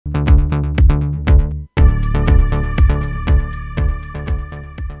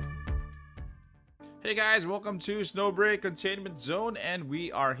Hey guys, welcome to Snowbreak Containment Zone, and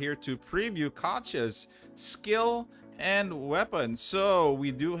we are here to preview Katya's skill and weapon. So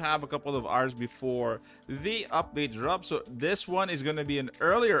we do have a couple of hours before the update drop. So this one is going to be an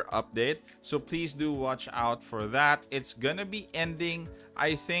earlier update, so please do watch out for that. It's going to be ending,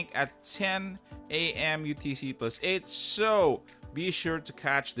 I think, at 10 a.m. UTC plus 8. So be sure to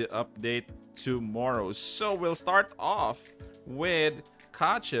catch the update tomorrow. So we'll start off with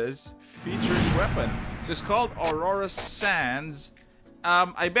Katya's features weapon. So it's called Aurora Sands.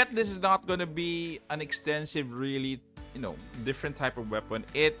 I bet this is not going to be an extensive, really, different type of weapon.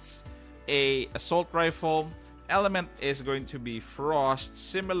 It's a assault rifle. Element is going to be frost,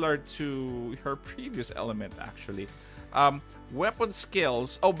 similar to her previous element, actually. Weapon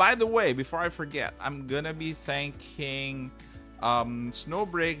skills. Oh, by the way, before I forget, I'm gonna be thanking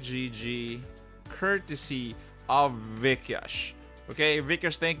Snowbreak GG, courtesy of Vikyash. Okay,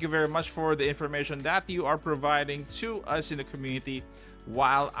 Vikyash, thank you very much for the information that you are providing to us in the community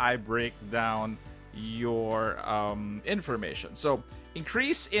while I break down your information. So,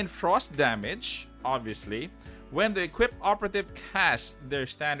 increase in frost damage, obviously, when the equipped operative casts their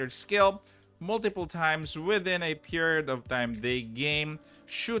standard skill multiple times within a period of time, they gain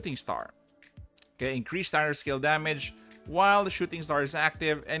Shooting Star. Okay, increase standard skill damage while the Shooting Star is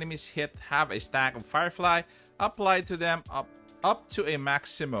active. Enemies hit have a stack of Firefly applied to them up to a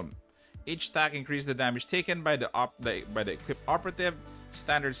maximum. Each stack increases the damage taken by the equipped operative.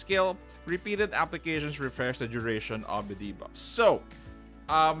 Standard skill. Repeated applications refresh the duration of the debuff. So,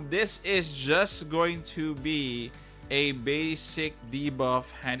 this is just going to be a basic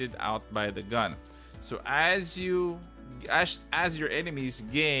debuff handed out by the gun. So as your enemies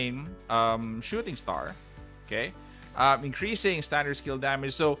gain Shooting Star, okay, increasing standard skill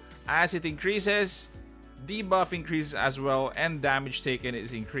damage. So as it increases, debuff increases as well, and damage taken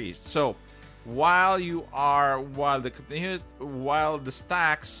is increased. So while the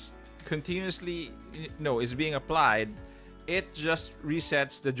stacks continuously is being applied, it just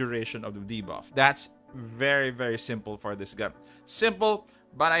resets the duration of the debuff. That's very, very simple for this gun. Simple,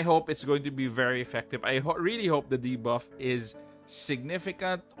 but I hope it's going to be very effective. I really hope the debuff is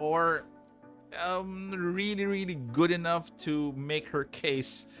significant or really, really good enough to make her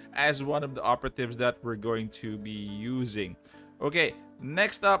case as one of the operatives that we're going to be using. Okay,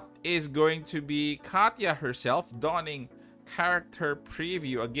 next up is going to be Katya herself, Dawning character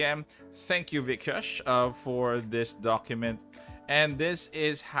preview. Again, thank you, Vikyash, for this document. And this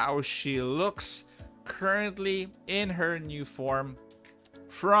is how she looks currently in her new form.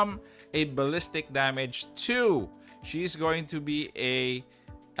 From a ballistic damage to, she's going to be a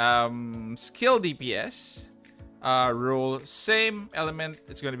skill DPS role. Same element.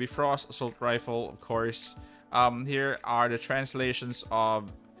 It's going to be frost, assault rifle, of course. Here are the translations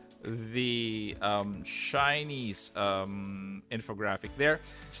of the Shiny's infographic there.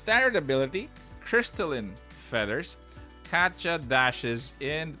 Standard ability, crystalline feathers. Katya dashes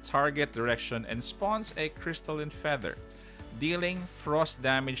in the target direction and spawns a crystalline feather, dealing frost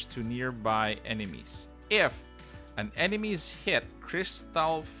damage to nearby enemies. If an enemy's hit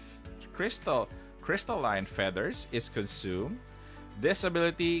crystalline feathers is consumed, this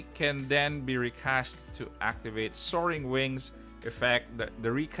ability can then be recast to activate Soaring Wings effect.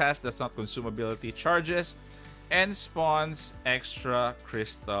 The recast does not consume ability charges and spawns extra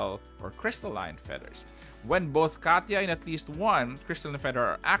crystalline feathers. When both Katya and at least one crystalline feather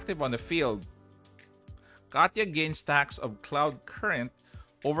are active on the field, Katya gains stacks of Cloud Current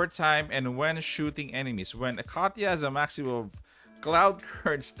over time and when shooting enemies. When Katya has a maximum of Cloud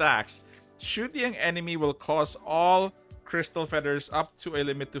Current stacks, shooting an enemy will cause all crystal feathers up to a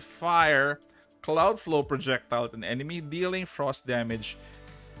limit to fire Cloud Flow projectile at an enemy, dealing frost damage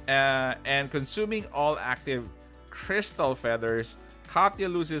and consuming all active crystal feathers. Katya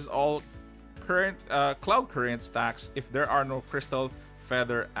loses all Cloud Current stacks if there are no crystal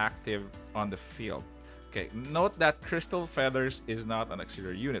feather active on the field. Okay, note that crystal feathers is not an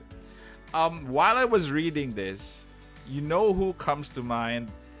auxiliary unit. While I was reading this, you know who comes to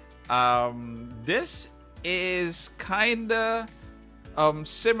mind? This is kinda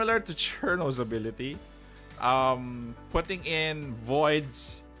similar to Cherno's ability. Putting in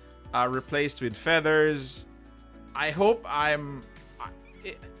voids replaced with feathers. I hope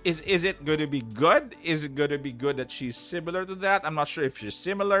Is it going to be good? Is it going to be good that she's similar to that? I'm not sure if she's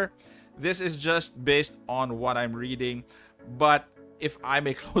similar. This is just based on what I'm reading. But if I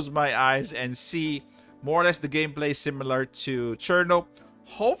may close my eyes and see more or less the gameplay similar to Cherno,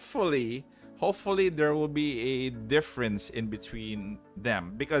 hopefully there will be a difference in between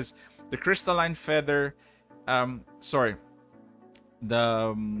them. Because the crystalline feather,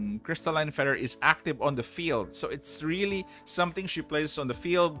 the crystalline feather is active on the field. So it's really something she places on the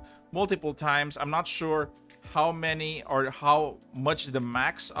field multiple times. I'm not sure how many or how much the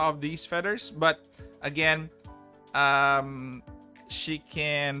max of these feathers, but again, she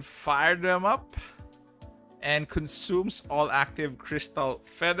can fire them up and consumes all active crystal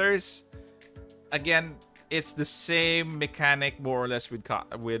feathers. Again, it's the same mechanic more or less with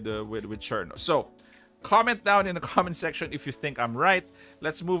Cherno. So comment down in the comment section if you think I'm right.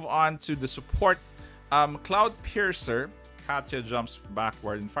 Let's move on to the support. Cloud Piercer. Katya jumps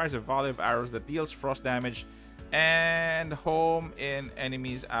backward and fires a volley of arrows that deals frost damage and home in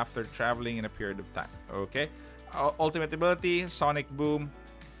enemies after traveling in a period of time. Okay. Ultimate ability, Sonic Boom.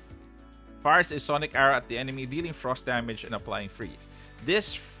 Fires a sonic arrow at the enemy, dealing frost damage and applying freeze.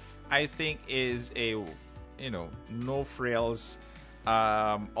 This, I think, is a, no frills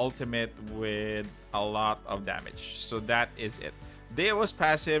ultimate with a lot of damage. So that is it. Deo's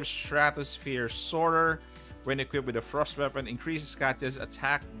passive, Stratosphere Soarer. When equipped with a frost weapon, increases Katya's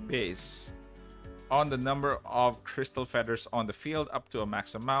attack base on the number of crystal feathers on the field up to a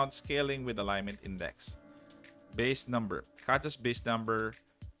max amount, scaling with alignment index. Base number. Katya's base number.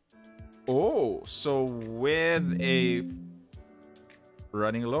 Oh, so with a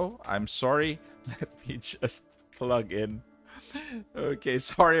running low, I'm sorry. Let me just plug in. Okay,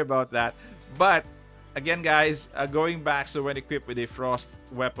 sorry about that. But again, guys, going back, so when equipped with a frost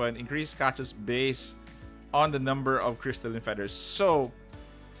weapon, increase Katya's base on the number of crystalline feathers. So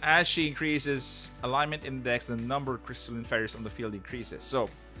as she increases alignment index, the number of crystalline feathers on the field increases. So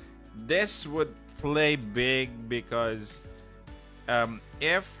this would play big because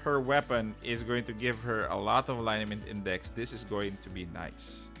if her weapon is going to give her a lot of alignment index, this is going to be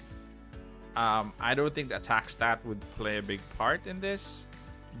nice. I don't think the attack stat would play a big part in this,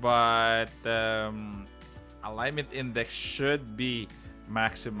 but alignment index should be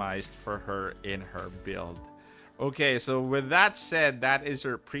maximized for her in her build. Okay, so with that said, that is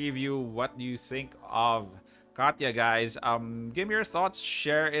her preview. What do you think of Katya, guys? Give me your thoughts.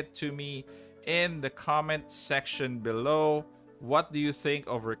 Share it to me in the comment section below. What do you think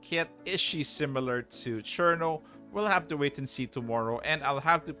of her kit? Is she similar to Cherno? We'll have to wait and see tomorrow, and I'll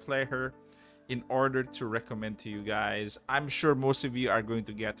have to play her in order to recommend to you guys. I'm sure most of you are going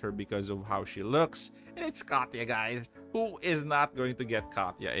to get her because of how she looks, and it's Katya, guys. Who is not going to get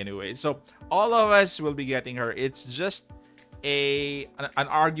Katya anyway? So all of us will be getting her. It's just an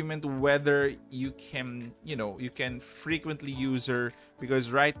argument whether you can, you can frequently use her,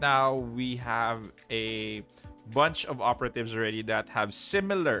 because right now we have a bunch of operatives already that have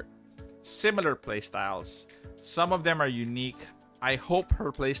similar playstyles. Some of them are unique. I hope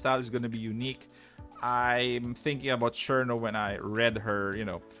her playstyle is going to be unique. I'm thinking about Cherno when I read her,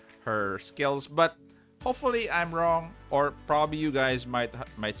 her skills, but hopefully I'm wrong, or probably you guys might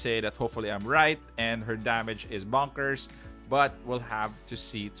say that hopefully I'm right and her damage is bonkers, but we'll have to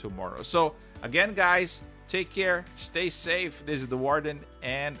see tomorrow. So again, guys, take care, stay safe. This is the Warden,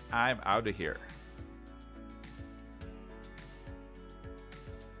 and I'm out of here.